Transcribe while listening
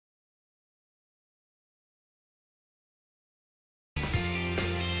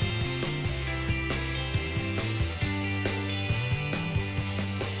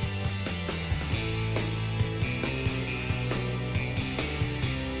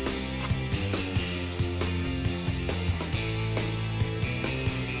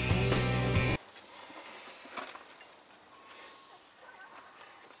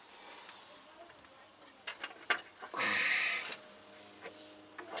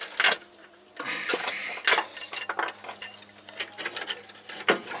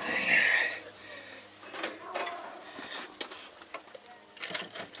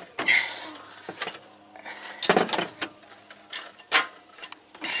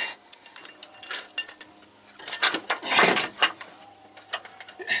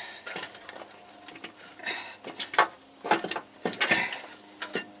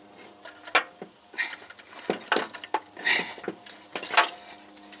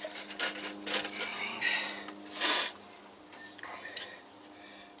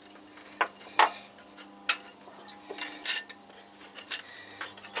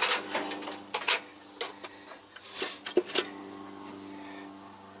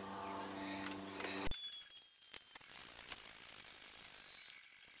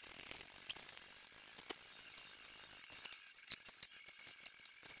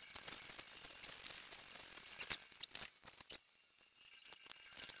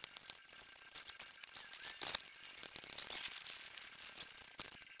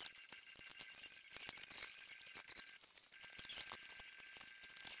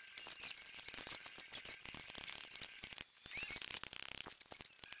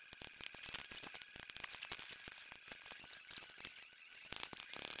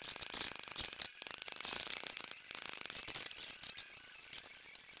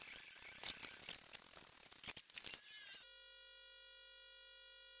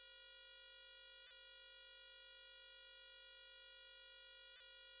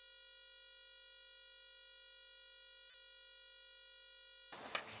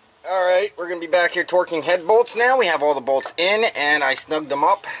Alright, we're going to be back here torquing head bolts now. We have all the bolts in, and I snugged them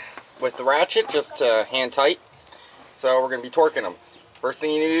up with the ratchet, just hand tight. So we're going to be torquing them. First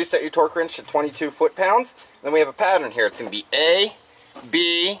thing you need to do is set your torque wrench to 22 foot-pounds. Then we have a pattern here. It's going to be A,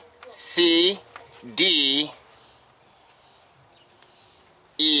 B, C, D,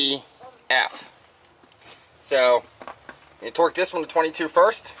 E, F. So, you torque this one to 22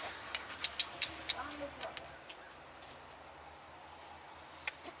 first.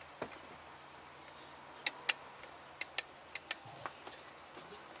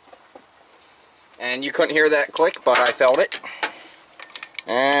 And you couldn't hear that click, but I felt it.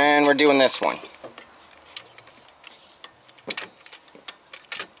 And we're doing this one.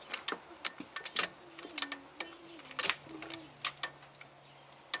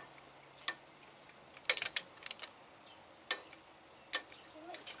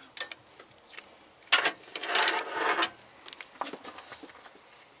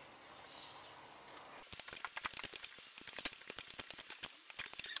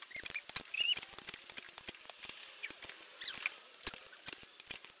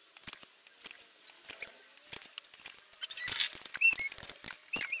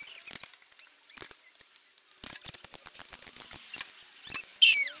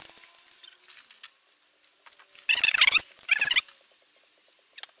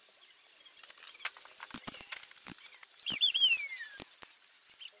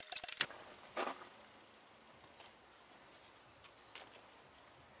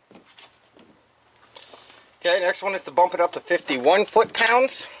 Okay, next one is to bump it up to 51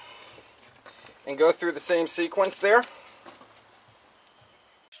 foot-pounds and go through the same sequence there.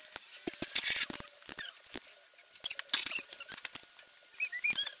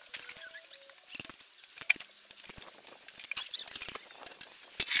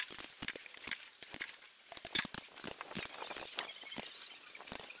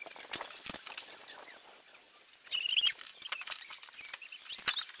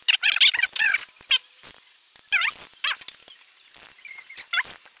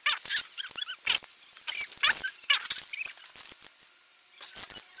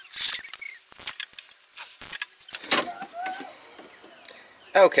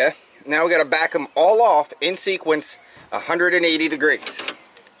 Okay, now we got to back them all off in sequence 180 degrees.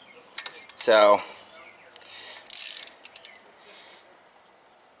 So,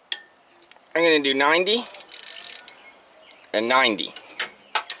 I'm going to do 90 and 90.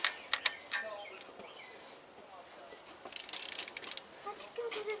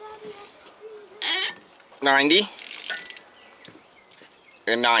 $90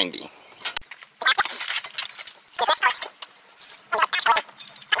 and $90.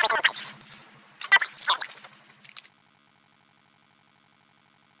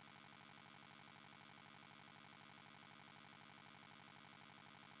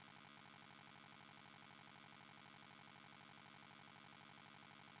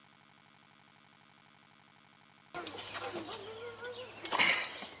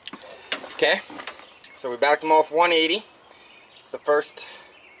 Okay, so we backed them off 180. It's the first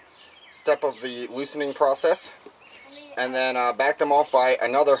step of the loosening process. And then backed them off by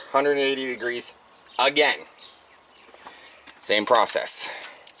another 180 degrees again. Same process.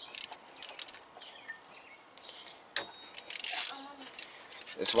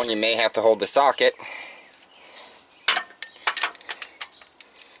 This one you may have to hold the socket.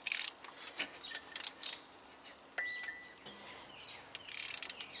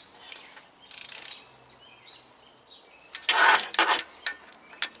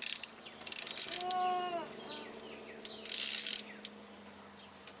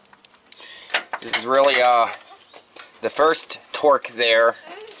 This is really the first torque there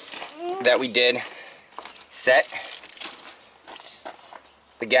that we did set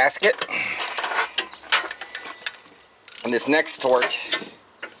the gasket. And this next torque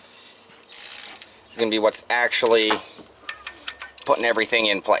is going to be what's actually putting everything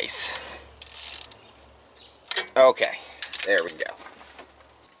in place. Okay, there we go.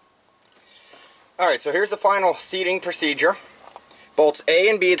 Alright, so here's the final seating procedure. Bolts A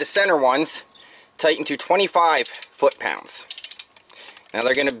and B, the center ones, tighten to 25 foot-pounds. Now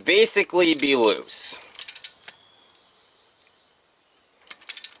they're going to basically be loose.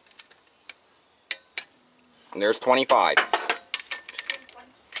 And there's 25.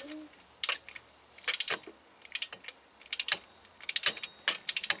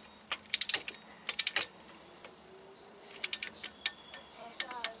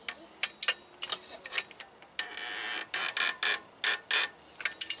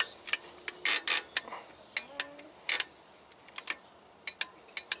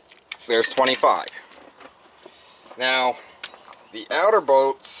 There's 25. Now, The outer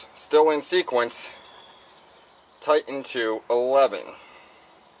bolts, still in sequence, tighten to 11.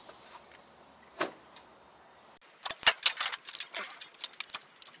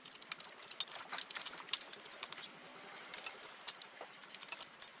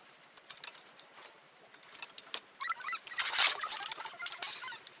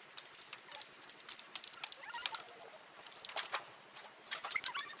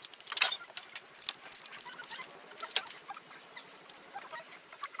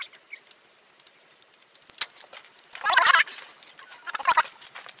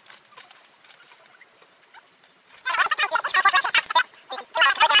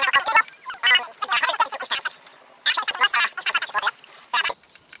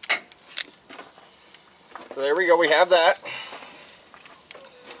 So there we go, we have that.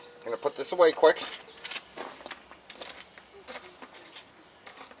 I'm going to put this away quick.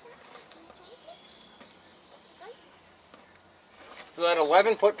 So that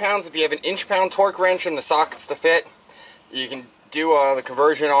 11 foot-pounds, if you have an inch-pound torque wrench and the sockets to fit, you can do the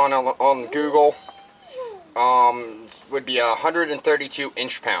conversion on Google. Would be 132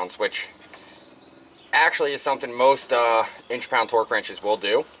 inch-pounds, which actually is something most inch-pound torque wrenches will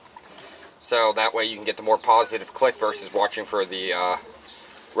do. So that way you can get the more positive click versus watching for the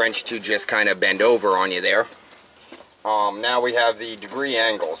wrench to just kind of bend over on you there. Now we have the degree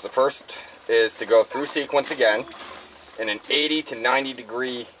angles. The first is to go through sequence again in an 80 to 90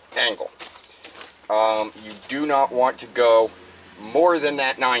 degree angle. You do not want to go more than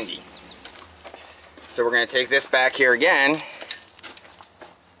that 90. So we're going to take this back here again.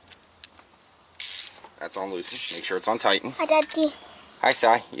 That's on loosen. Make sure it's on tighten. Hi, Daddy. Hi,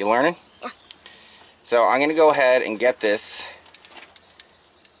 Sai. You learning? Yeah. So I'm going to go ahead and get this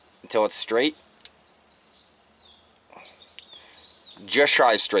until it's straight. Just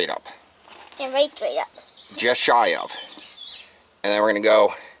shy of straight up. Yeah, right straight up. Just shy of. And then we're going to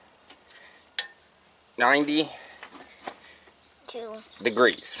go 90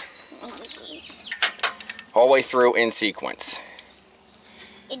 degrees. All the way through in sequence.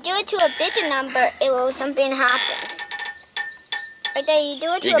 You do it to a bigger number, it will something happens. Right there, you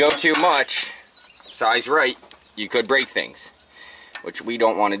do it to you go too much, size right, you could break things, which we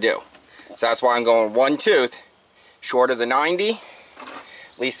don't want to do. So that's why I'm going one tooth short of the 90,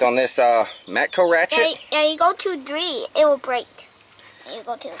 at least on this Metco ratchet. Yeah, you go to 3, it will break. You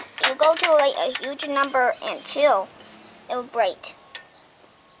go to like a huge number and 2, it will break.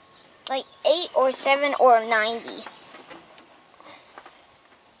 Like 8 or 7 or 90.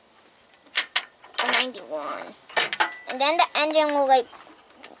 Or 91. And then the engine will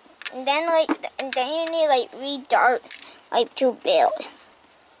and then you need redart to build.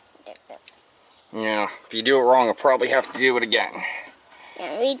 Yeah, if you do it wrong, I'll probably have to do it again.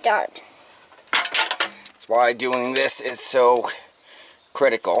 Yeah, redart. That's why doing this is so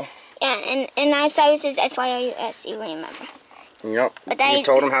critical. Yeah, and our service is SYRUS, you remember. Yep. You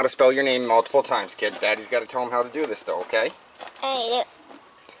told him how to spell your name multiple times, kid. Daddy's got to tell him how to do this, though, okay? Hey,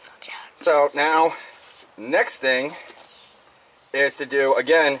 so now, next thing is to do,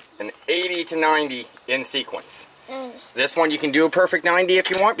 again, an 80 to 90 in sequence. This one you can do a perfect 90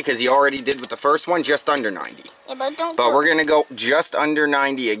 if you want, because you already did with the first one, just under 90. Yeah, but we're going to go just under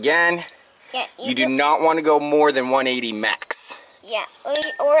 90 again. Yeah, you do not want to go more than 180 max. Yeah, or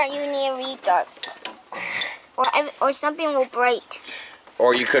you need a retard. Or something will break.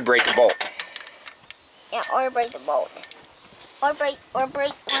 Or you could break the bolt. Yeah, or break the bolt. Or break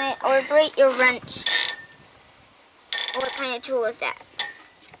your wrench. What kind of tool is that?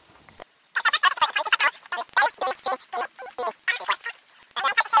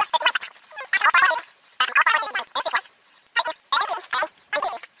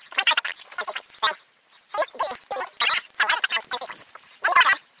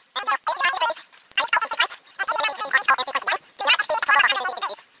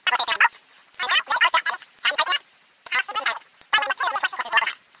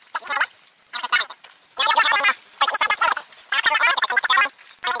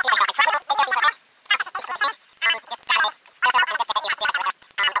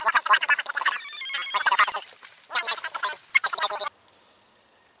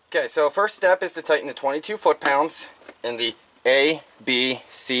 Okay, so first step is to tighten the 22 foot-pounds in the A, B,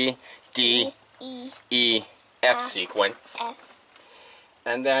 C, D, E, F sequence.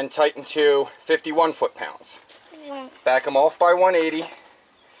 And then tighten to 51 foot-pounds. Back them off by 180.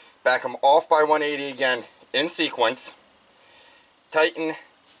 Back them off by 180 again in sequence. Tighten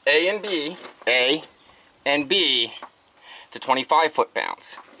A and B to 25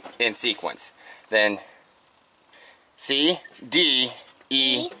 foot-pounds in sequence. Then C, D,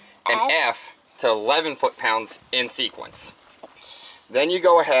 E, and F to 11 foot-pounds in sequence. Then you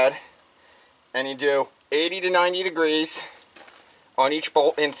go ahead and you do 80 to 90 degrees on each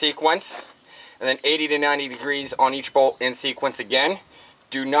bolt in sequence, and then 80 to 90 degrees on each bolt in sequence again.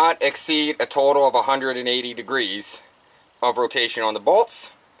 Do not exceed a total of 180 degrees of rotation on the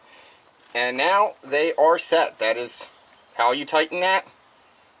bolts. And now they are set. That is how you tighten that.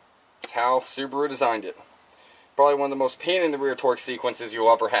 It's how Subaru designed it. Probably one of the most pain in the rear torque sequences you'll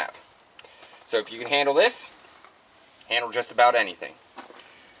ever have. So if you can handle this, handle just about anything.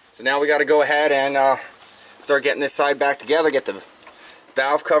 So now we got to go ahead and start getting this side back together, get the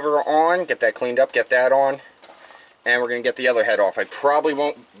valve cover on, get that cleaned up, get that on, and we're going to get the other head off. I probably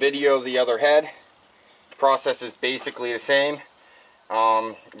won't video the other head. The process is basically the same.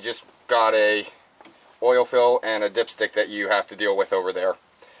 Just got a oil fill and a dipstick that you have to deal with over there.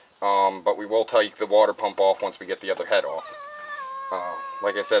 But we will take the water pump off once we get the other head off.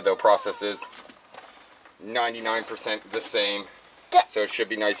 Like I said, though, process is 99% the same, so it should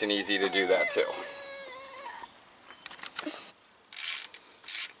be nice and easy to do that too.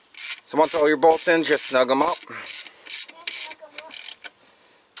 So once all your bolts in, just snug them up.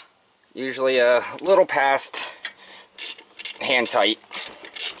 Usually a little past hand tight.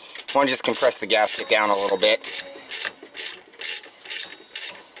 You want to just compress the gasket down a little bit.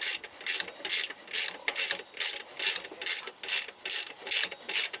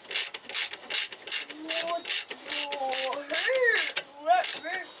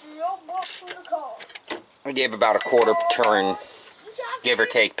 I gave about a quarter turn, give or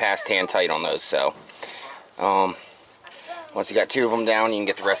take, past hand tight on those. So once you got two of them down, you can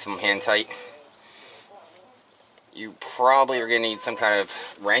get the rest of them hand tight. You probably are going to need some kind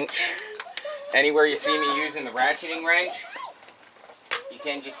of wrench. Anywhere you see me using the ratcheting wrench, you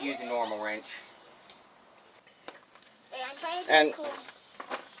can just use a normal wrench. And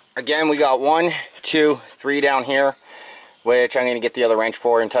again, we got 1, 2, 3 down here, which I'm going to get the other wrench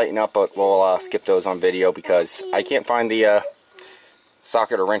for and tighten up, but we'll skip those on video because I can't find the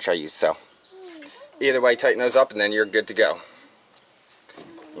socket or wrench I use. So either way, tighten those up and then you're good to go.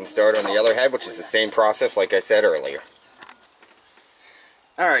 You can start on the other head, which is the same process like I said earlier.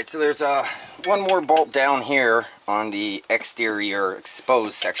 Alright, so there's one more bolt down here on the exterior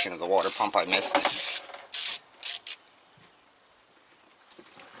exposed section of the water pump I missed.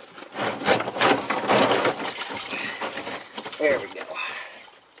 There we go.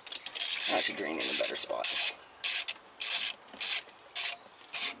 That should drain in a better spot.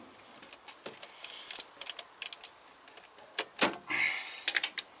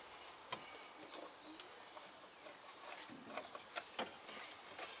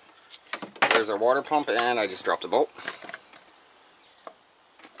 There's our water pump, and I just dropped a bolt.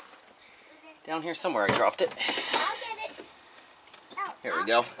 Down here somewhere I dropped it. I'll get it. No, Here we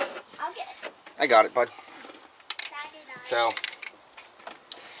go. I'll get it. I got it, bud. So,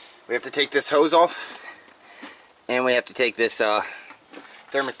 we have to take this hose off, and we have to take this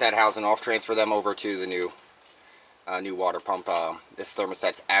thermostat housing off, transfer them over to the new water pump. This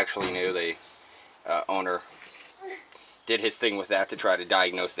thermostat's actually new. The owner did his thing with that to try to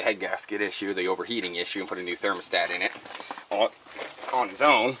diagnose the head gasket issue, the overheating issue, and put a new thermostat in it on his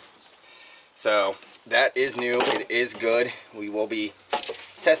own. So that is new. It is good. We will be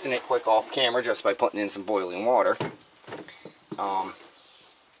testing it quick off camera just by putting in some boiling water.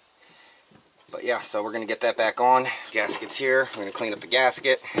 But yeah, so we're going to get that back on. Gasket's here. We're going to clean up the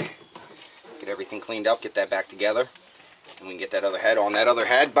gasket, get everything cleaned up, get that back together, and we can get that other head on. That other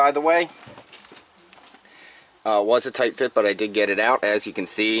head, by the way, was a tight fit, but I did get it out. As you can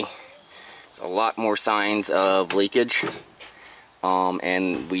see, there's a lot more signs of leakage,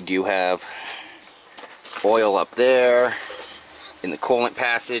 and we do have oil up there in the coolant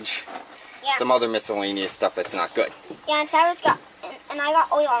passage. Yeah. Some other miscellaneous stuff that's not good. Yeah, and Cyrus got, and I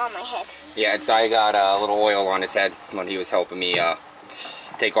got oil on my head. Yeah, and I got a little oil on his head when he was helping me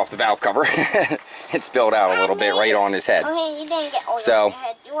take off the valve cover. It spilled out a little bit right on his head. Okay, you didn't get oil So, on your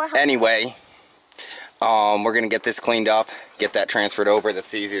head. You were helping. Anyway, we're going to get this cleaned up, get that transferred over.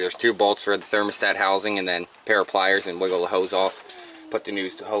 That's easy. There's 2 bolts for the thermostat housing and then a pair of pliers, and wiggle the hose off, put the new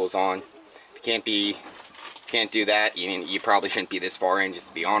hose on. If you can't do that, you probably shouldn't be this far in, just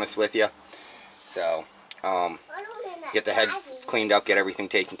to be honest with you. So, get the head cleaned up, get everything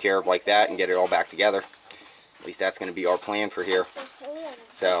taken care of like that, and get it all back together. At least that's going to be our plan for here.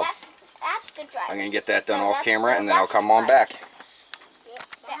 So, I'm going to get that done off camera, and then I'll come on back.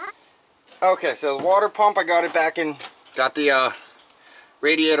 Okay, so the water pump, I got it back in, got the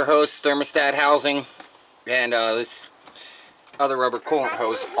radiator hose, thermostat housing, and this other rubber coolant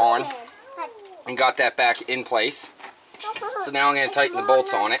hose on, and got that back in place. So now I'm going to tighten the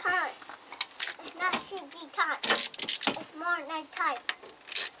bolts on it. head tight.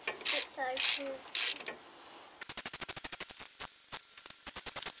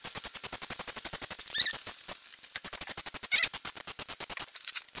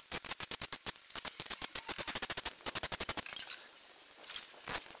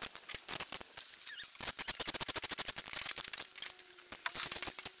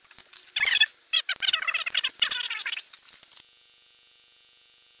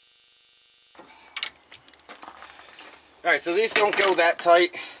 Alright, so these don't go that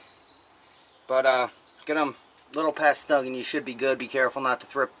tight, but get them a little past snug and you should be good. Be careful not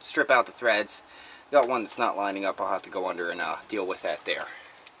to strip out the threads. Got one that's not lining up, I'll have to go under and deal with that there.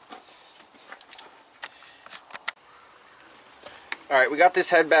 Alright, we got this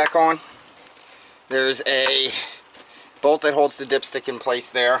head back on. There's a bolt that holds the dipstick in place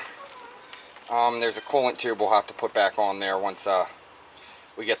there. There's a coolant tube we'll have to put back on there once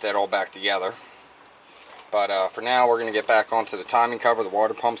we get that all back together. But for now, we're going to get back onto the timing cover. The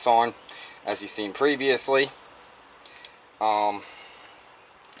water pump's on, as you've seen previously. So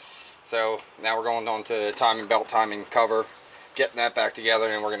now we're going on to the timing belt, timing cover, getting that back together,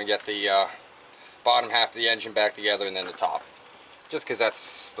 and we're going to get the bottom half of the engine back together and then the top. Just because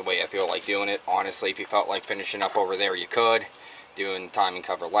that's the way I feel like doing it. Honestly, if you felt like finishing up over there, you could. Doing the timing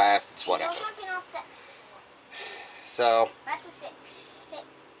cover last, it's whatever. So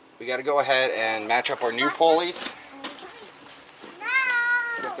we got to go ahead and match up our new pulleys.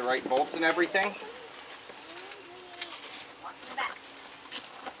 Get the right bolts and everything.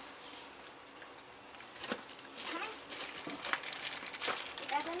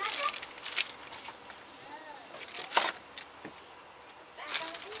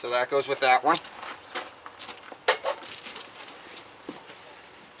 So that goes with that one.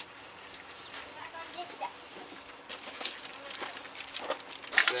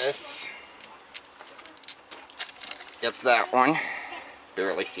 This gets that one.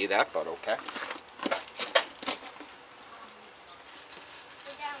 Barely see that, but okay.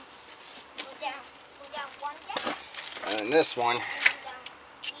 And then this one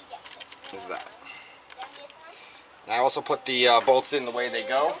is that. And I also put the bolts in the way they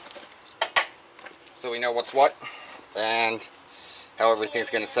go, so we know what's what and how everything's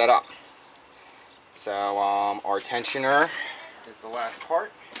going to set up. So our tensioner is the last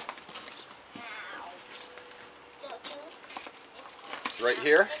part. It's right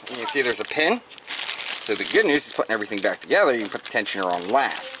here, and you can see there's a pin. So the good news is putting everything back together, you can put the tensioner on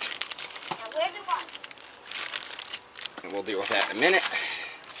last. And we'll deal with that in a minute,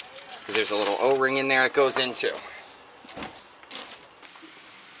 because there's a little O-ring in there it goes into.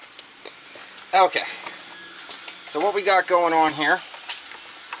 Okay, so what we got going on here,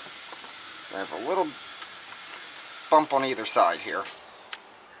 we have a little bump on either side here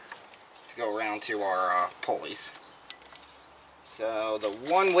to go around to our pulleys. So the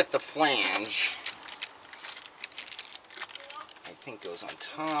one with the flange, I think goes on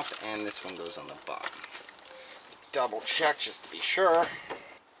top, and this one goes on the bottom. Double check just to be sure.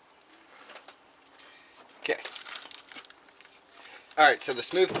 Okay. Alright, so the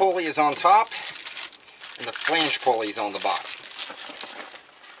smooth pulley is on top, and the flange pulley is on the bottom.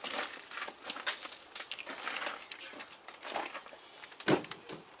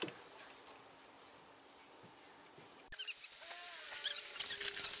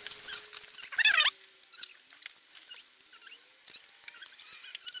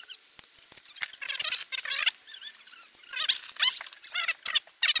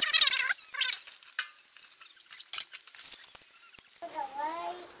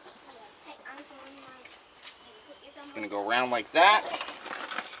 It's going to go around like that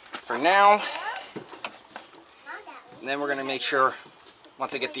for now. And then we're going to make sure,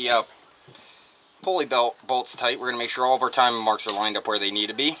 once I get the pulley bolts tight, we're going to make sure all of our timing marks are lined up where they need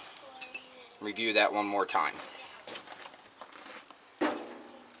to be. Review that one more time.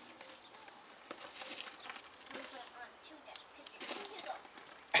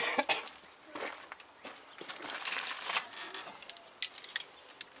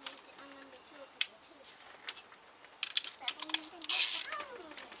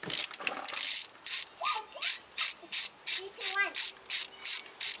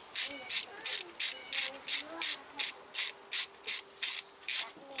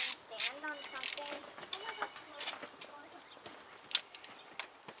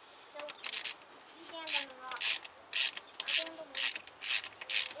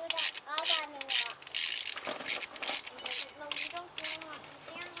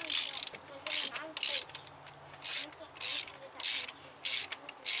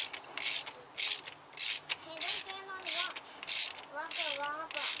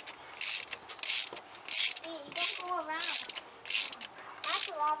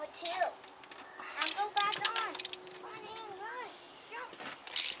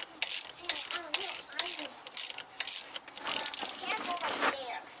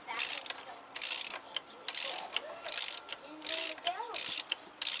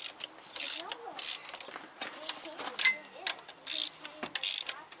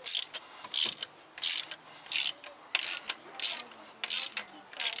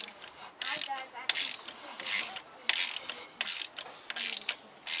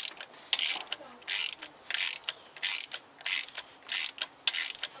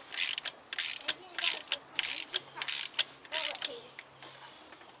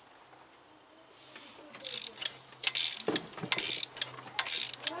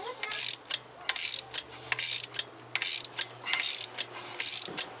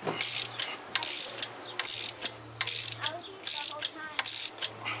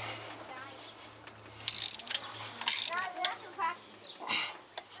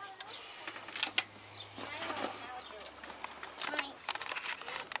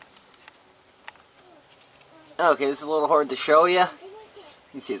 Okay, this is a little hard to show you. You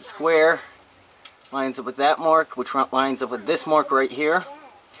can see the square lines up with that mark, which lines up with this mark right here.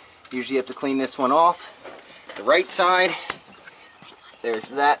 Usually you have to clean this one off. The right side, there's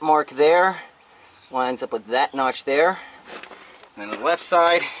that mark there, lines up with that notch there. And then the left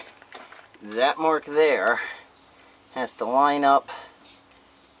side, that mark there has to line up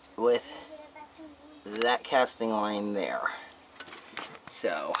with that casting line there.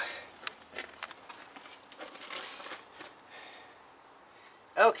 So,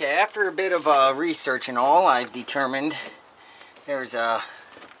 okay, after a bit of research and all, I've determined there's a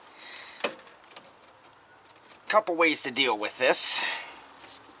couple ways to deal with this.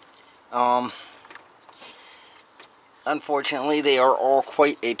 Unfortunately, they are all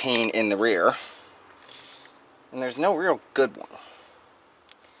quite a pain in the rear, and there's no real good one.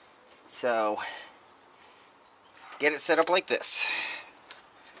 So, get it set up like this.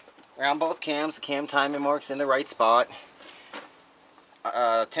 Around both cams, the cam timing mark's in the right spot.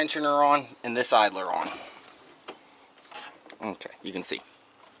 Tensioner on, and this idler on. Okay, you can see.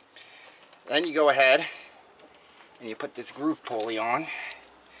 Then you go ahead and you put this groove pulley on.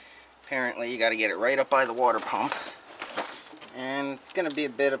 Apparently you got to get it right up by the water pump, and it's going to be a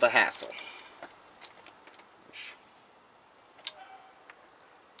bit of a hassle.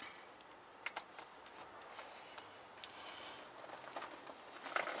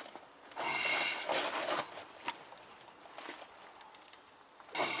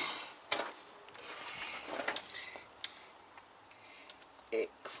 It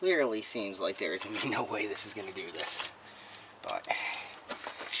clearly seems like there is no way this is going to do this, but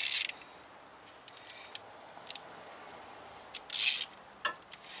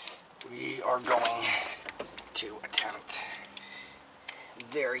we are going to attempt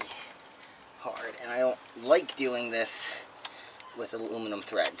very hard, and I don't like doing this with aluminum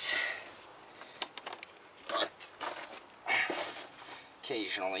threads, but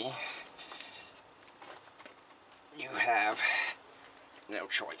occasionally you have no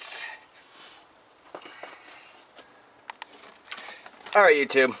choice. Alright,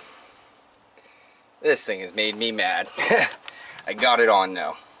 YouTube, this thing has made me mad. I got it on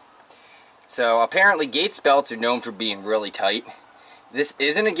now. So apparently Gates belts are known for being really tight. This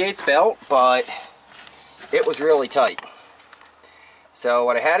isn't a Gates belt, but it was really tight. So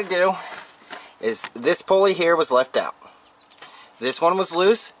what I had to do is this pulley here was left out. This one was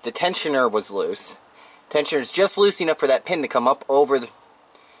loose, the tensioner was loose. Tensioner is just loose enough for that pin to come up over the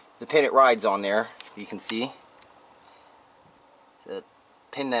pin it rides on there. You can see the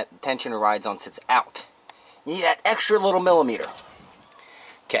pin that tensioner rides on sits out. You need that extra little millimeter.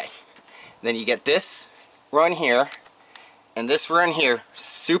 Okay, then you get this run here and this run here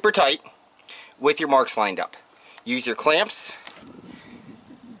super tight with your marks lined up. Use your clamps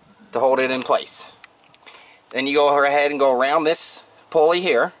to hold it in place. Then you go ahead and go around this pulley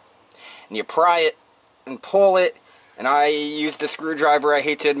here and you pry it and pull it, and I used a screwdriver, I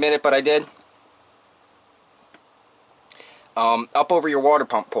hate to admit it, but I did, up over your water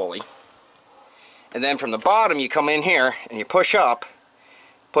pump pulley. And then from the bottom you come in here and you push up,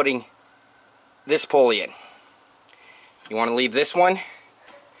 putting this pulley in. You want to leave this one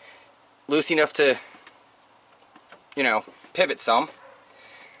loose enough to, you know, pivot some.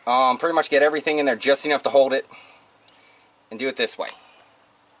 Pretty much get everything in there just enough to hold it, and do it this way.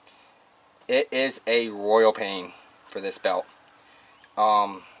 It is a royal pain for this belt.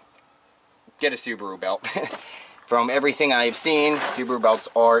 Get a Subaru belt. From everything I've seen, Subaru belts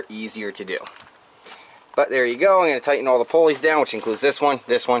are easier to do. But there you go. I'm going to tighten all the pulleys down, which includes this one,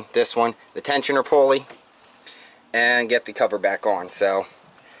 this one, this one, the tensioner pulley, and get the cover back on. So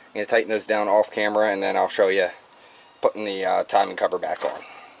I'm going to tighten those down off camera, and then I'll show you putting the timing cover back on.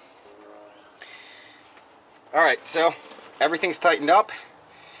 Alright, so everything's tightened up.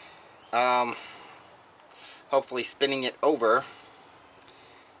 Hopefully spinning it over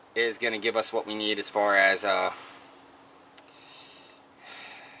is going to give us what we need as far as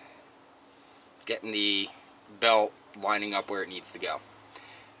getting the belt lining up where it needs to go.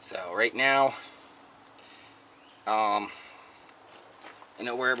 So right now, I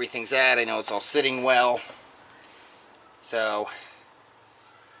know where everything's at. I know it's all sitting well. So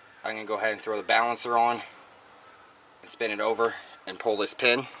I'm going to go ahead and throw the balancer on and spin it over and pull this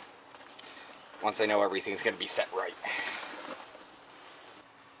pin once I know everything's going to be set right.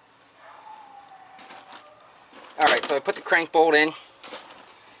 Alright, so I put the crank bolt in,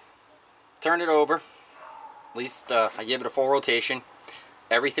 turned it over, at least I gave it a full rotation,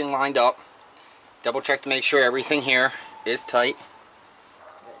 everything lined up, double check to make sure everything here is tight.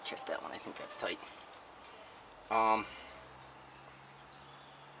 Check that one, I think that's tight.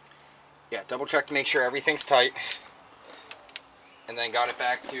 Yeah, double check to make sure everything's tight. And then got it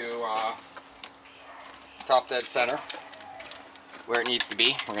back to top dead center, where it needs to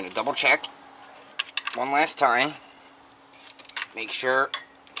be. We're going to double check one last time. Make sure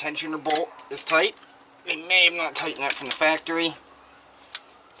tensioner bolt is tight. They may have not tightened that from the factory.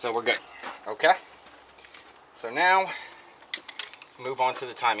 So we're good. Okay? So now, move on to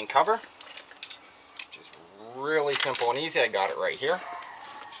the timing cover. Just really simple and easy. I got it right here.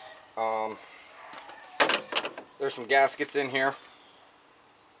 There's some gaskets in here.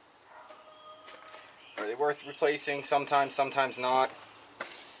 Are they worth replacing? Sometimes, sometimes not.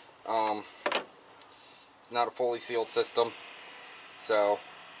 It's not a fully sealed system. So,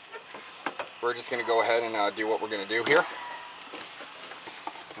 we're just going to go ahead and do what we're going to do here.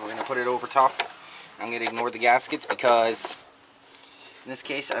 We're going to put it over top. I'm going to ignore the gaskets because in this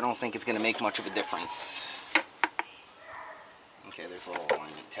case I don't think it's going to make much of a difference. Okay, there's little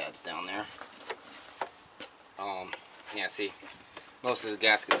alignment tabs down there. Yeah, see, most of the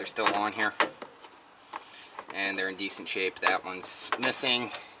gaskets are still on here and they're in decent shape. That one's missing,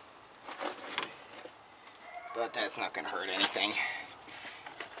 but that's not going to hurt anything.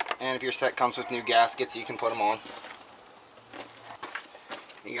 And if your set comes with new gaskets, you can put them on.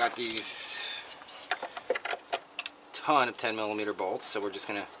 You got these ton of 10mm bolts, so we're just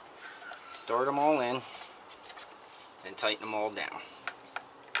going to start them all in and tighten them all down.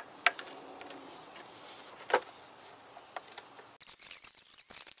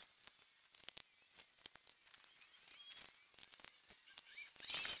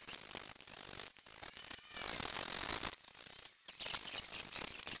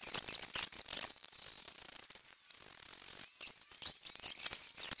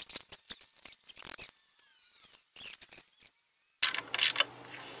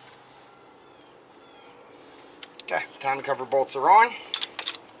 Okay, timing cover bolts are on.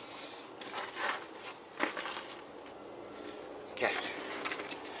 Okay.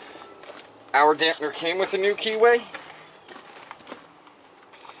 Our dampener came with a new keyway.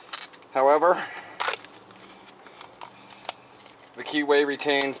 However, the keyway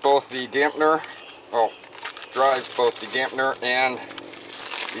retains both the dampener, well, drives both the dampener and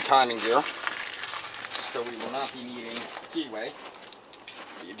the timing gear. So we will not be needing keyway.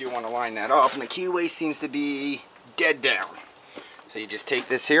 But you do want to line that up, and the keyway seems to be dead down. So you just take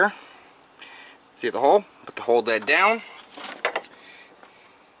this here, see the hole, put the hole dead down,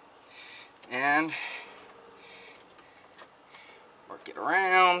 and work it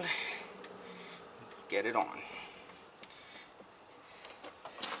around, get it on.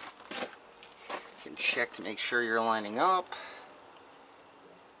 You can check to make sure you're lining up.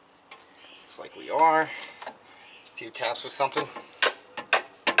 Looks like we are. A few taps with something.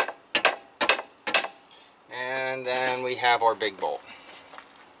 And then we have our big bolt.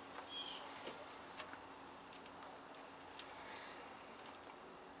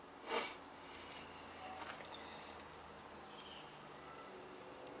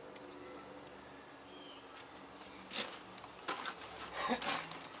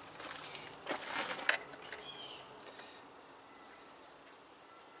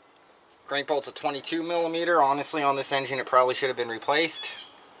 Crank bolt's a 22mm. Honestly, on this engine it probably should have been replaced,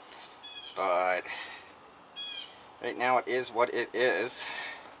 but right now it is what it is,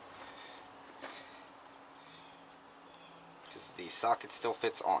 because the socket still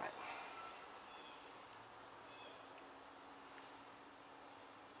fits on it.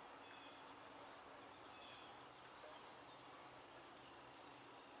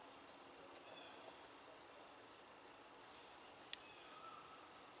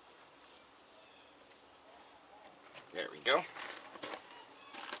 There we go.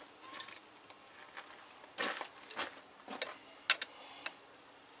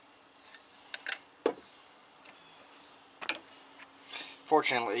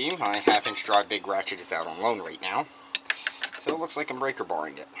 Fortunately, my 1/2-inch drive big ratchet is out on loan right now, so it looks like I'm breaker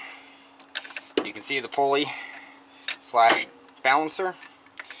barring it. You can see the pulley slash balancer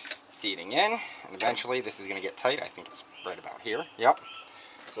seating in, and eventually this is going to get tight. I think it's right about here. Yep.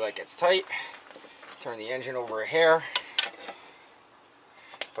 So that gets tight. Turn the engine over a hair.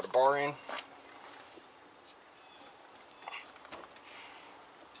 Put a bar in.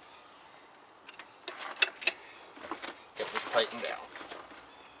 Get this tightened down.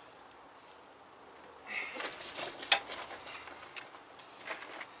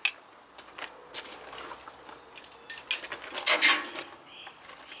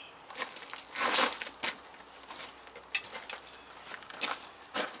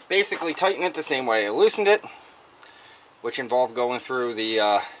 Basically tighten it the same way I loosened it, which involved going through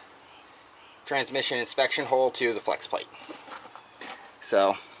the transmission inspection hole to the flex plate.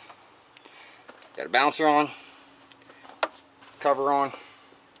 So Got a bouncer on, cover on.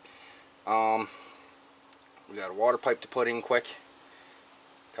 We got a water pipe to put in quick.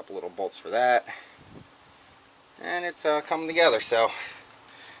 A couple little bolts for that. And it's coming together, so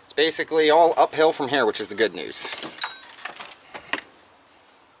it's basically all uphill from here, which is the good news.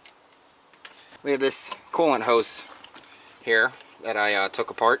 We have this coolant hose here that I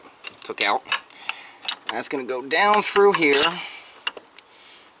took out. And that's going to go down through here,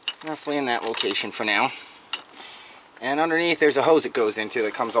 roughly in that location for now. And underneath there's a hose it goes into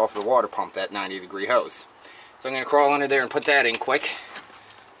that comes off the water pump, that 90-degree hose. So I'm going to crawl under there and put that in quick,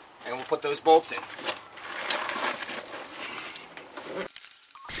 and we'll put those bolts in.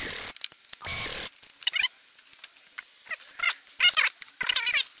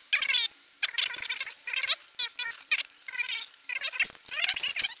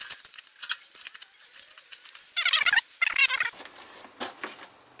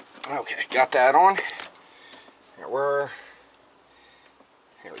 Okay, got that on.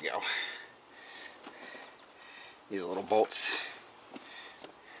 Here we go. These little bolts.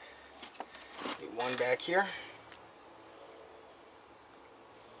 One back here.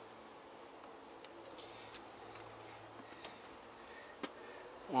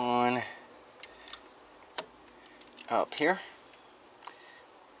 One up here.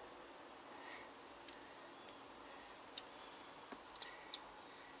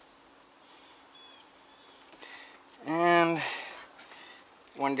 And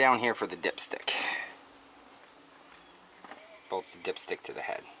one down here for the dipstick. Bolts the dipstick to the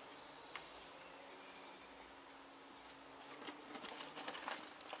head.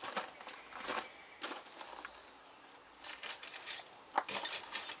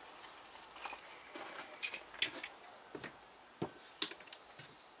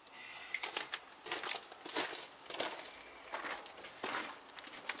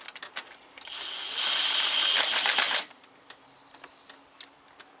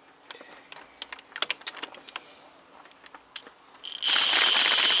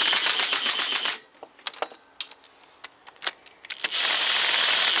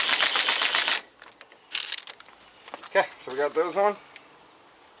 Okay, so we got those on.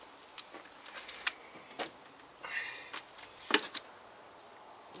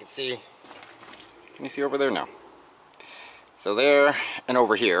 You can you see over there now? So there and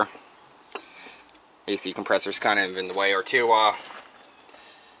over here, AC compressor's kind of in the way, or two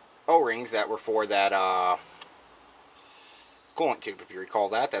O-rings that were for that coolant tube, if you recall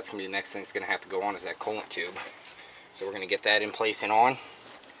that. That's going to be the next thing that's going to have to go on, is that coolant tube. So we're going to get that in place and on.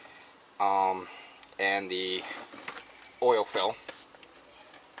 And the oil fill,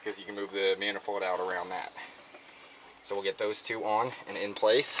 because you can move the manifold out around that. So we'll get those two on and in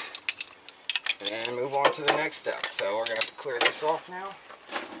place, and then move on to the next step. So we're going to have to clear this off now.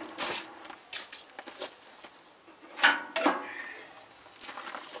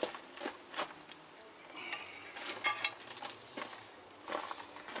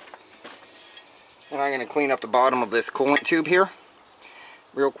 And I'm going to clean up the bottom of this coolant tube here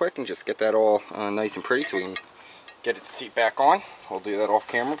real quick and just get that all nice and pretty so we can get its seat back on. We'll do that off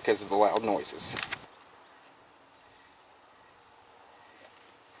camera because of the loud noises.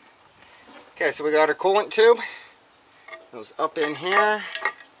 Okay, so we got our coolant tube. It goes up in here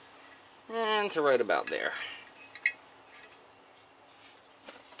and to right about there.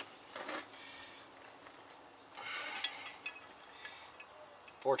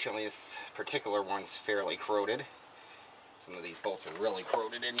 Fortunately, this particular one's fairly corroded. Some of these bolts are really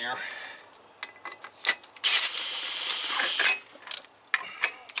corroded in here.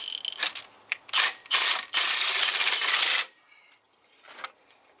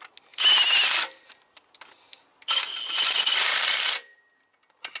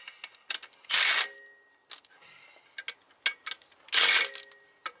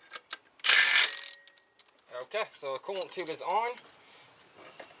 Okay, so the coolant tube is on.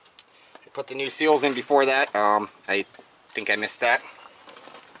 I put the new seals in before that. I think I missed that.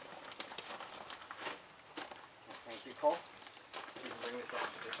 Thank you, Cole. You can bring this up,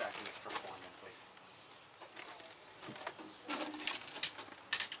 put this back in this truck for me, please.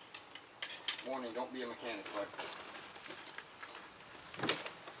 Warning, don't be a mechanic, bud.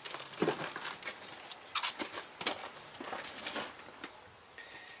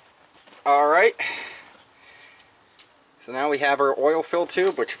 Alright. So now we have our oil fill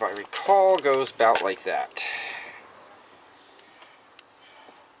tube, which if I recall goes about like that.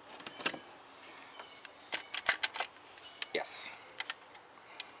 Yes.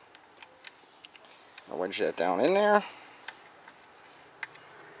 I'll wedge that down in there.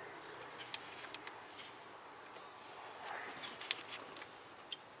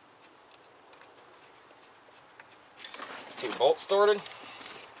 2 bolts started.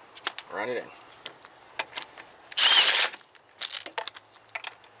 Run it in.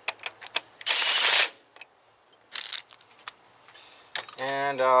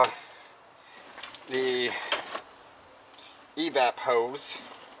 And the evap hose,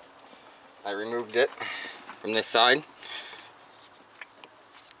 I removed it from this side.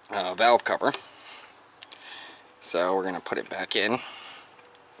 Valve cover. So we're going to put it back in.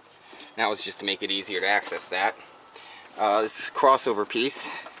 Now it's just to make it easier to access that. This crossover piece,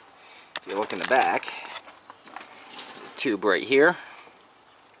 if you look in the back, tube right here,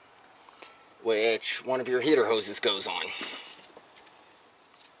 which one of your heater hoses goes on.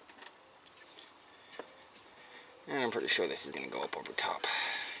 And I'm pretty sure this is going to go up over top.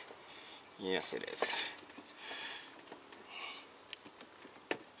 Yes, it is.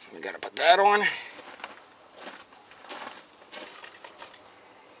 We got to put that on.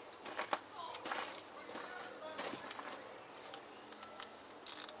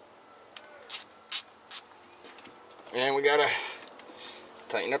 And we got to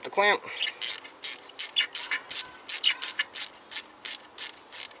tighten up the clamp.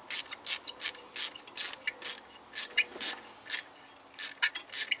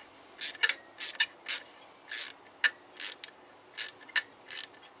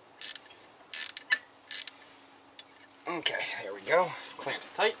 Okay, there we go.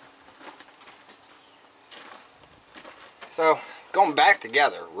 Clamp's tight. So, going back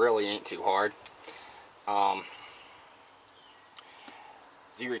together really ain't too hard.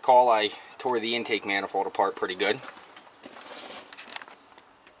 As you recall, I tore the intake manifold apart pretty good.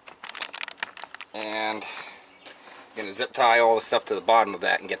 And I'm going to zip tie all the stuff to the bottom of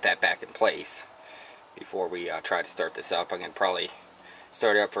that and get that back in place before we try to start this up. I'm going to probably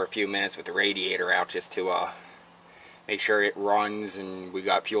start it up for a few minutes with the radiator out just to make sure it runs and we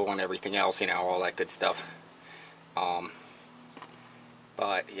got fuel and everything else, you know, all that good stuff. But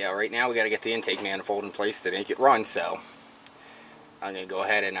yeah, right now we got to get the intake manifold in place to make it run, so I'm going to go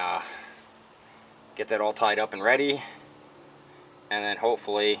ahead and get that all tied up and ready, and then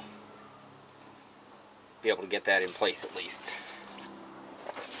hopefully be able to get that in place at least.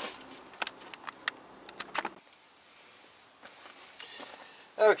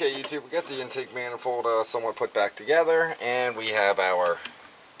 Okay, YouTube, we got the intake manifold somewhat put back together, and we have our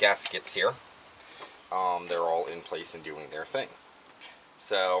gaskets here. They're all in place and doing their thing.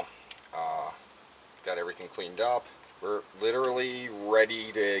 So, got everything cleaned up. We're literally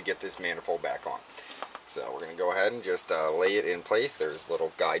ready to get this manifold back on. So we're going to go ahead and just lay it in place. There's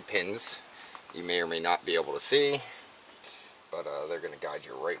little guide pins you may or may not be able to see, but they're going to guide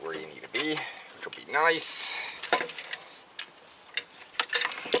you right where you need to be, which will be nice.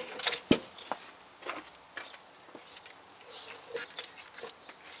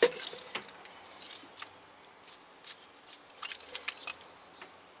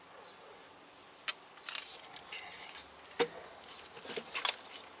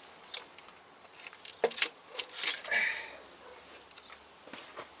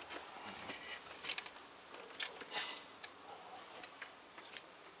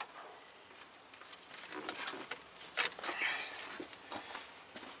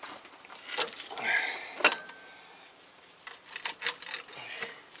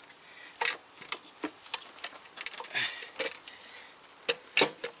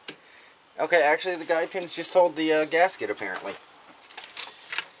 Okay, actually the guide pins just hold the gasket apparently.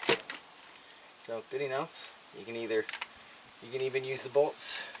 So good enough. You can even use the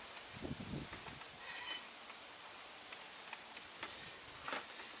bolts.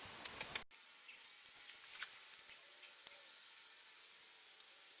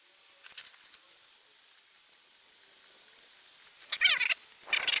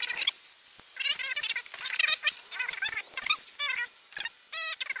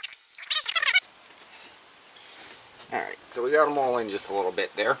 Alright, so we got them all in just a little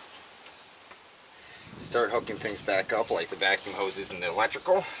bit there. Start hooking things back up like the vacuum hoses and the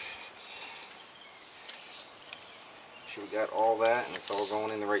electrical. Sure we got all that and it's all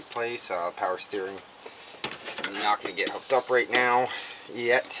going in the right place. Power steering is not going to get hooked up right now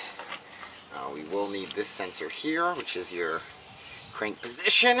yet. We will need this sensor here, which is your crank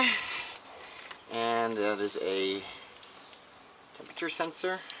position. And that is a temperature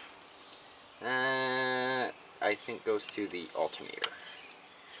sensor. I think goes to the alternator.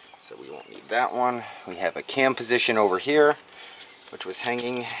 So we won't need that one. We have a cam position over here, which was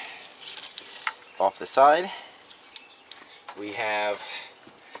hanging off the side. We have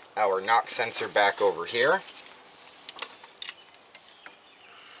our knock sensor back over here.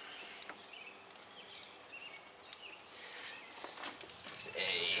 It's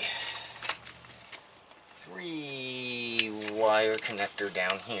a 3 wire connector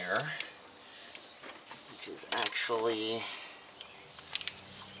down here, which is actually,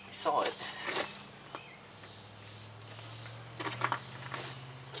 I saw it.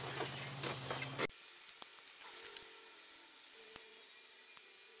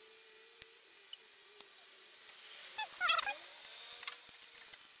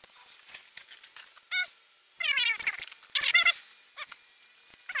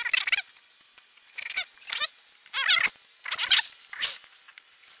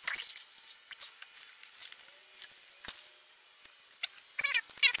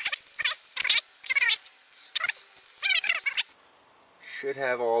 Should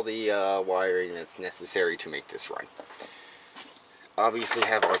have all the wiring that's necessary to make this run. Obviously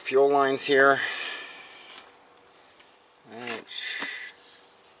have our fuel lines here, which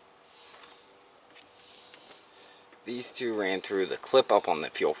these two ran through the clip up on the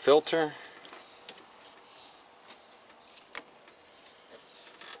fuel filter.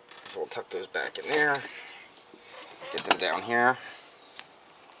 So we'll tuck those back in there, get them down here.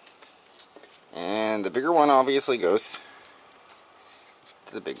 And the bigger one obviously goes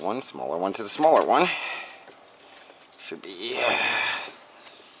to the big one, smaller one to the smaller one. Should be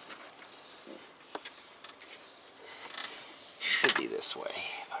this way,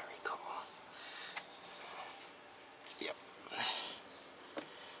 if I recall. Yep.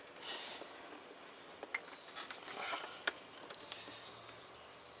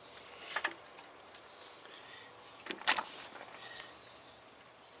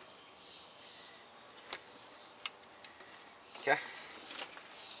 Okay.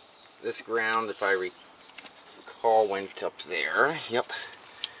 This ground, if I recall, went up there. Yep.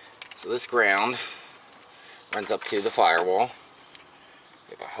 So this ground runs up to the firewall.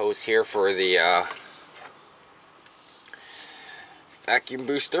 We have a hose here for the vacuum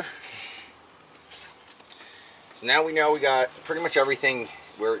booster. So now we know we got pretty much everything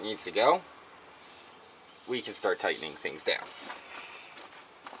where it needs to go. We can start tightening things down.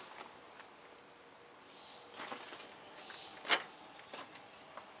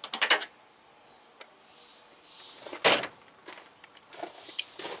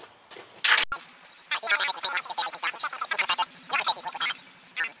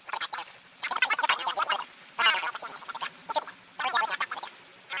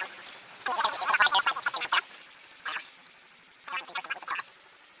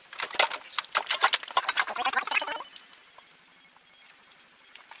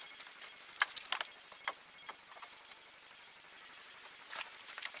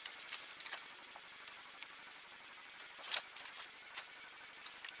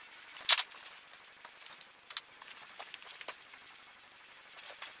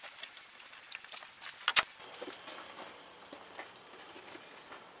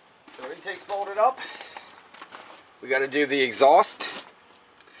 So intake's bolted up. We got to do the exhaust.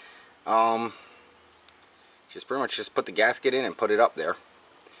 Just pretty much just put the gasket in and put it up there.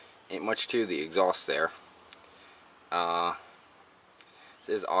 Ain't much to the exhaust there. This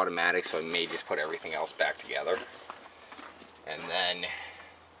is automatic, so I may just put everything else back together and then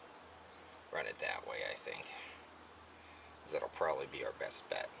run it that way, I think. That'll probably be our best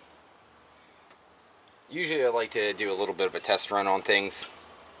bet. Usually I like to do a little bit of a test run on things,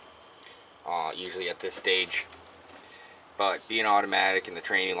 usually at this stage. But being automatic and the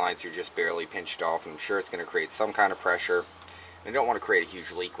training lines are just barely pinched off, I'm sure it's going to create some kind of pressure. I don't want to create a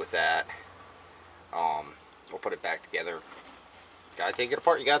huge leak with that. We'll put it back together. Gotta take it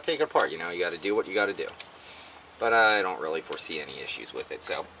apart, you gotta take it apart, you know, you gotta do what you gotta do. But I don't really foresee any issues with it,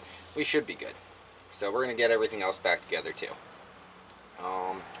 so we should be good. So we're gonna get everything else back together too.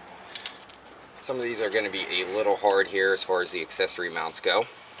 Some of these are gonna be a little hard here as far as the accessory mounts go.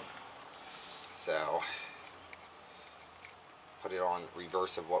 So put it on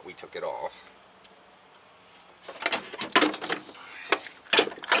reverse of what we took it off.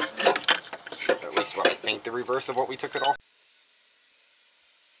 Or at least what I think the reverse of what we took it off.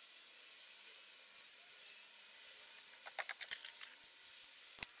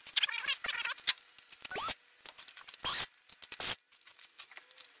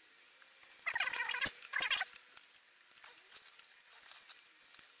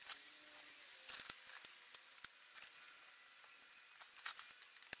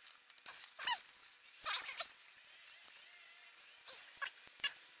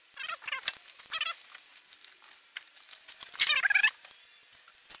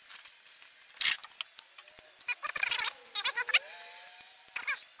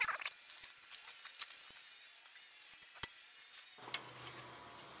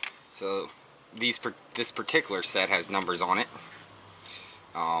 So this particular set has numbers on it.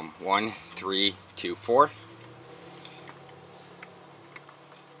 1, 3, 2, 4.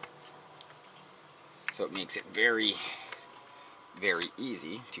 So it makes it very, very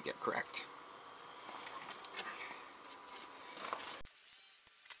easy to get correct.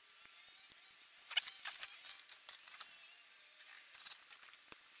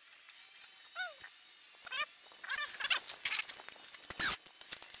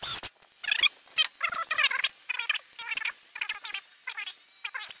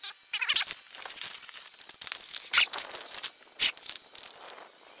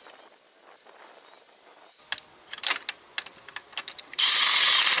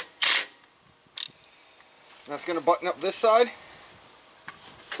 That's going to button up this side.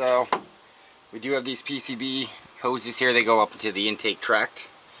 So we do have these PCB hoses here. They go up into the intake tract,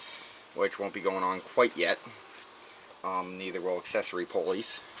 which won't be going on quite yet. Neither will accessory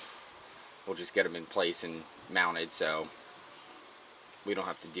pulleys. We'll just get them in place and mounted so we don't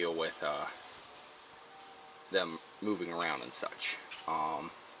have to deal with them moving around and such.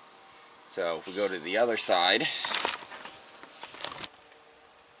 So if we go to the other side.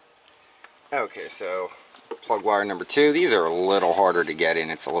 Okay, so plug wire number 2. These are a little harder to get in.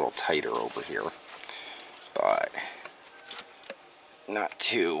 It's a little tighter over here, but not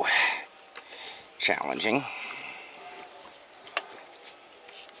too challenging.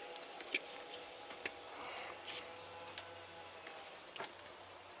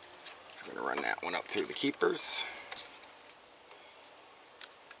 I'm going to run that one up through the keepers.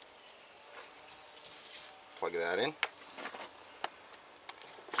 Plug that in.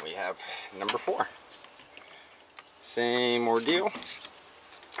 We have number 4. Same ordeal.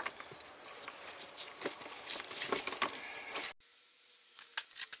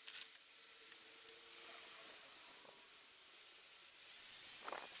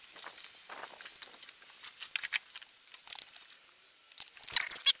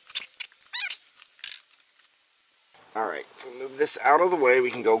 Alright, if we move this out of the way, we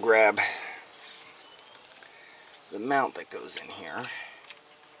can go grab the mount that goes in here.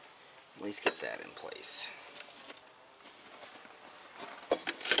 At least get that in place.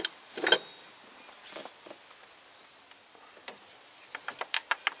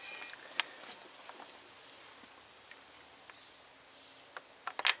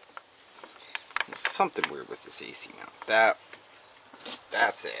 There's something weird with this AC mount.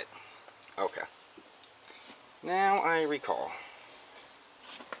 That's it. Okay. Now I recall.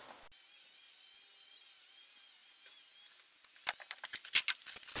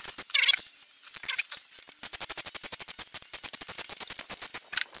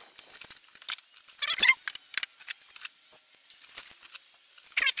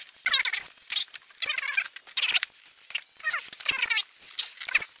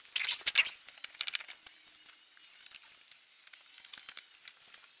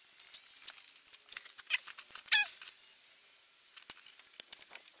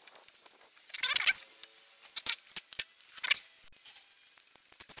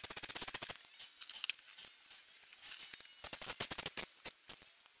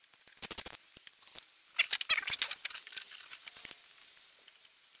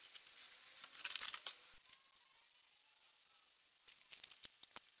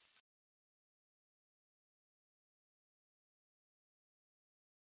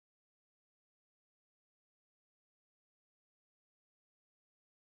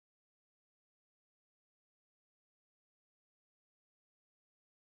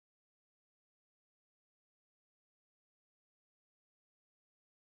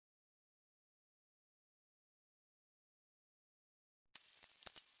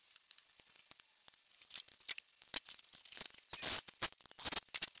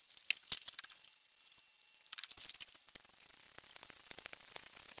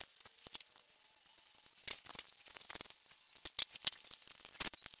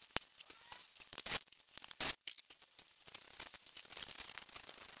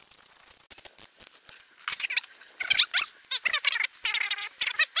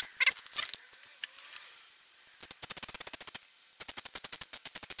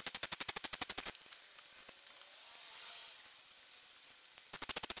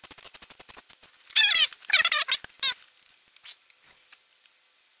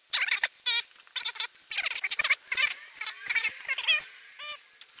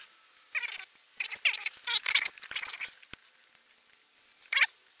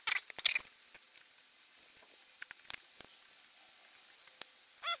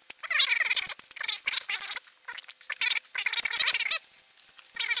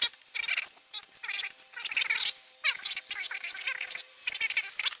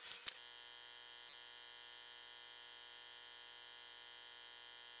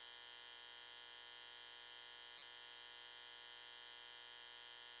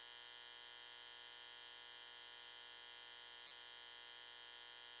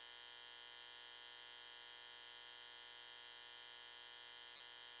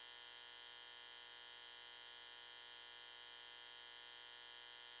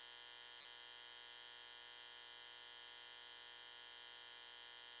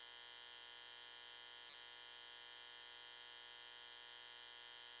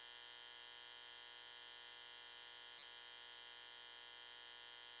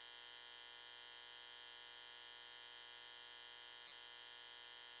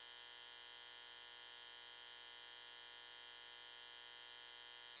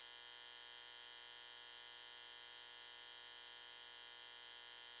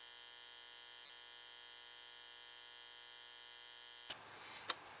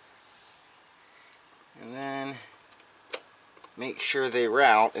 make sure they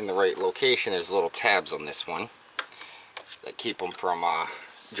route in the right location. There's little tabs on this one that keep them from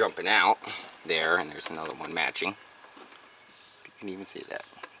jumping out there, and there's another one matching. You can even see that.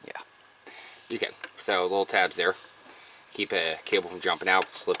 Yeah, you can. So little tabs there. Keep a cable from jumping out,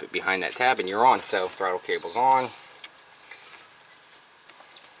 slip it behind that tab, and you're on. So throttle cable's on.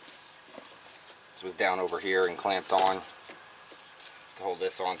 This was down over here and clamped on to hold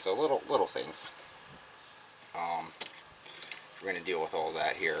this on. So little things. We're going to deal with all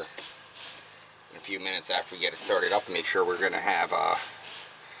that here in a few minutes after we get it started up, and make sure we're going to have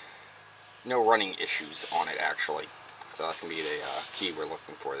no running issues on it actually. So that's going to be the key we're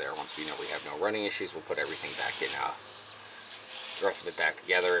looking for there. Once we know we have no running issues, we'll put everything back in, the rest of it back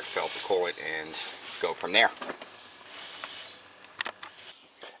together, fill the coolant, and go from there.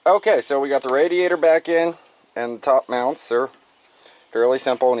 Okay, so we got the radiator back in, and the top mounts are fairly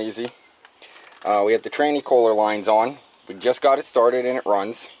simple and easy. We have the tranny cooler lines on. We just got it started and it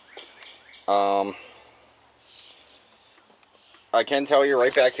runs. I can tell you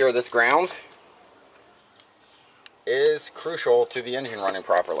right back here, this ground is crucial to the engine running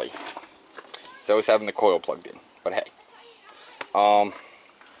properly. So is having the coil plugged in. But hey,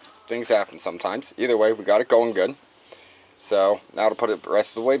 things happen sometimes. Either way, we got it going good. So now to put it the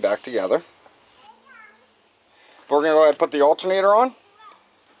rest of the way back together. We're going to go ahead and put the alternator on.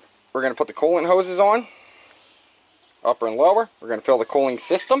 We're going to put the coolant hoses on, upper and lower. We're going to fill the cooling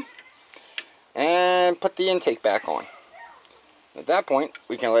system and put the intake back on. At that point,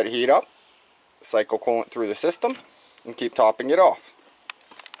 we can let it heat up, cycle coolant through the system, and keep topping it off.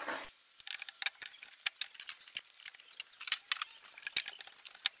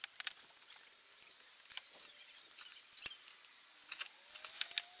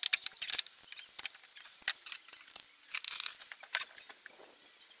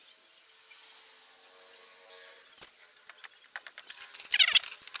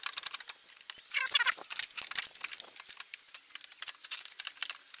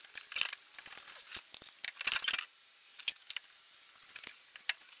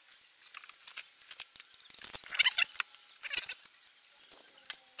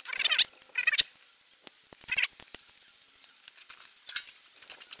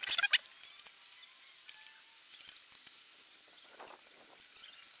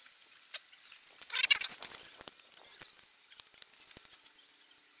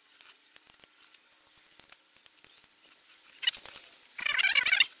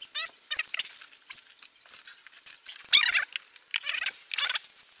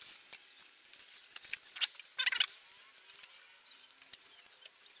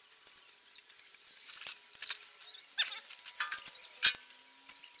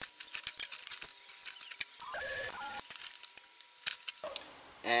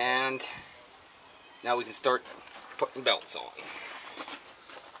 And now we can start putting belts on.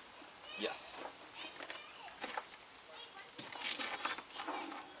 Yes.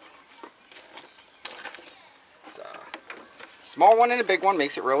 It's a small one and a big one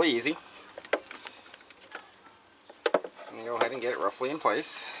makes it really easy. Let me go ahead and get it roughly in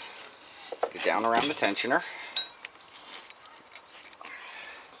place. Get down around the tensioner.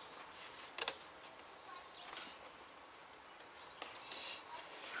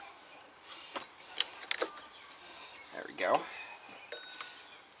 There we go.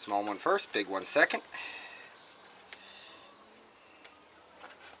 Small one first, big one second.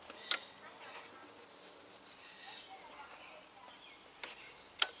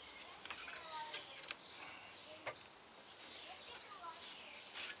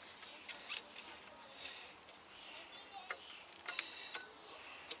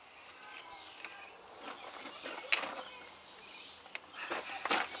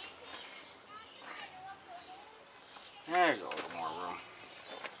 There's a little more room.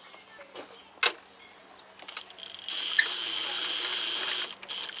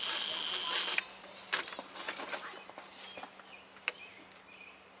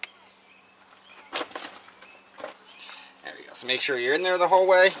 There we go. So make sure you're in there the whole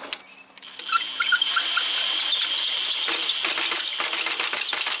way.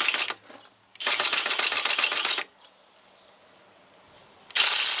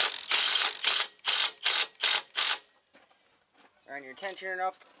 Run your tensioner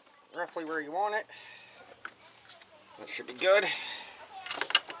up roughly where you want it. That should be good.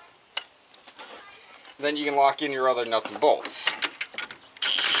 Then you can lock in your other nuts and bolts.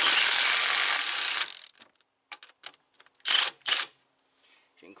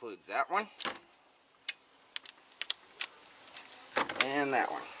 Which includes that one. And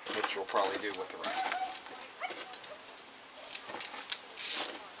that one, which we'll probably do with the rest.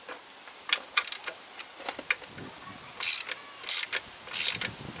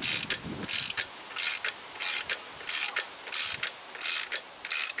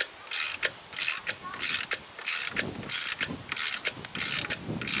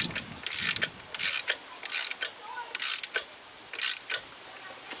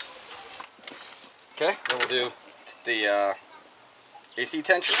 Okay, then we'll do the AC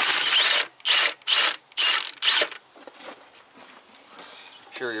tension.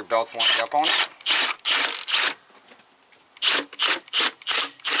 Make sure your belt's lined up on it.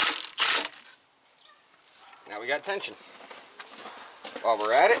 Now we got tension. While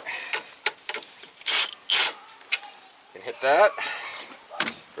we're at it, you can hit that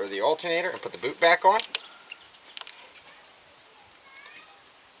for the alternator and put the boot back on.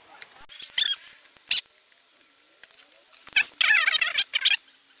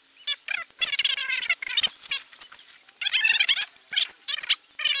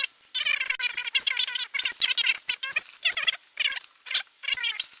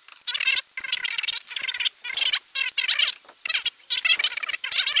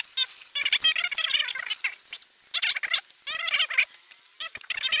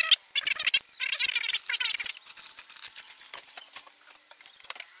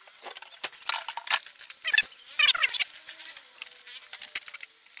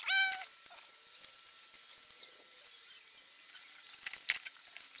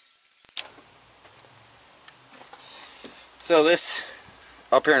 So this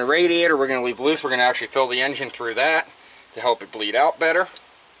up here in the radiator, we're going to leave loose. We're going to actually fill the engine through that to help it bleed out better.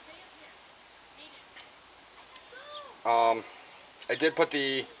 I did put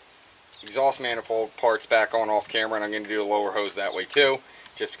the exhaust manifold parts back on off camera, and I'm going to do a lower hose that way too,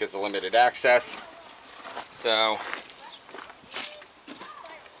 just because of limited access. So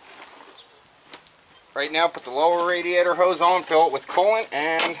right now, put the lower radiator hose on, fill it with coolant,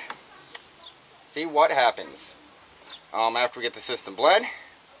 and see what happens. After we get the system bled,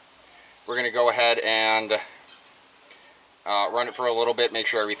 we're going to go ahead and run it for a little bit, make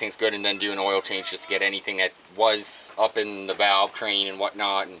sure everything's good, and then do an oil change just to get anything that was up in the valve train and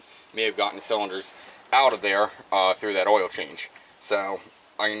whatnot and may have gotten the cylinders out of there through that oil change. So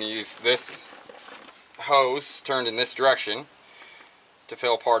I'm going to use this hose turned in this direction to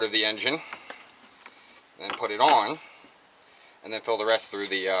fill part of the engine, then put it on, and then fill the rest through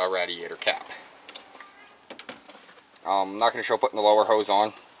the radiator cap. I'm not going to show putting the lower hose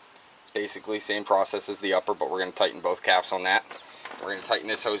on. It's basically the same process as the upper, but we're going to tighten both caps on that. We're going to tighten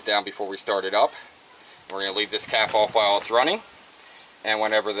this hose down before we start it up. We're going to leave this cap off while it's running, and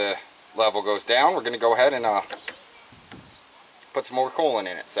whenever the level goes down, we're going to go ahead and put some more coolant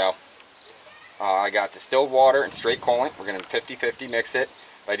in it. So I got distilled water and straight coolant. We're going to 50-50 mix it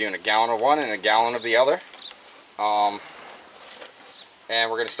by doing a gallon of one and a gallon of the other. And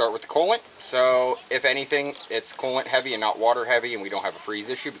we're going to start with the coolant. So if anything, it's coolant heavy and not water heavy, and we don't have a freeze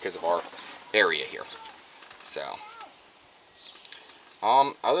issue because of our area here. So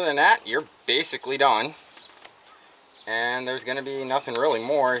other than that, you're basically done, and there's going to be nothing really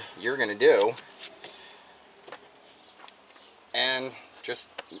more you're going to do, and just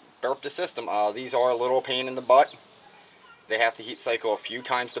burp the system. These are a little pain in the butt. They have to heat cycle a few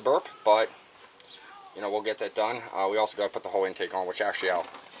times to burp, but you know, we'll get that done. We also got to put the whole intake on, which actually I'll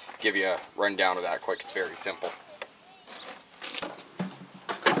give you a rundown of that quick. It's very simple.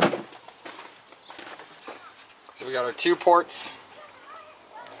 So we got our 2 ports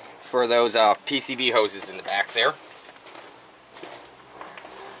for those PCV hoses in the back there.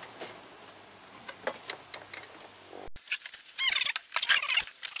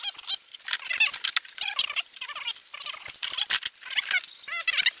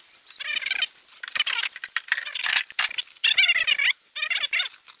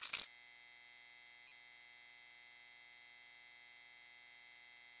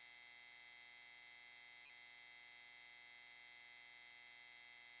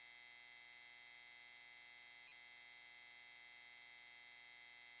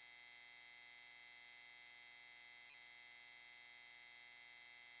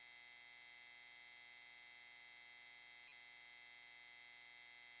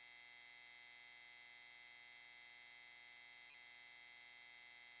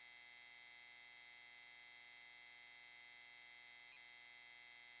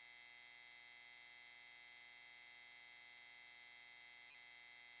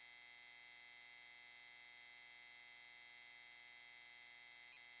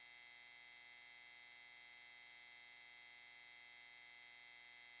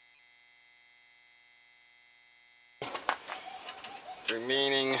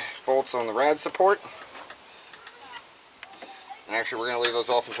 Remaining bolts on the rad support. And actually we're going to leave those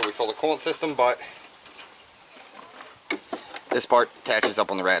off until we fill the coolant system, but this part attaches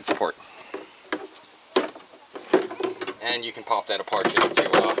up on the rad support. And you can pop that apart just to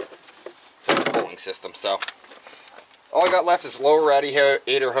fill the cooling system. So all I got left is lower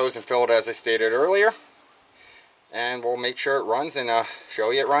radiator hose and fill it as I stated earlier. And we'll make sure it runs and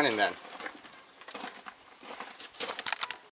show you it running then.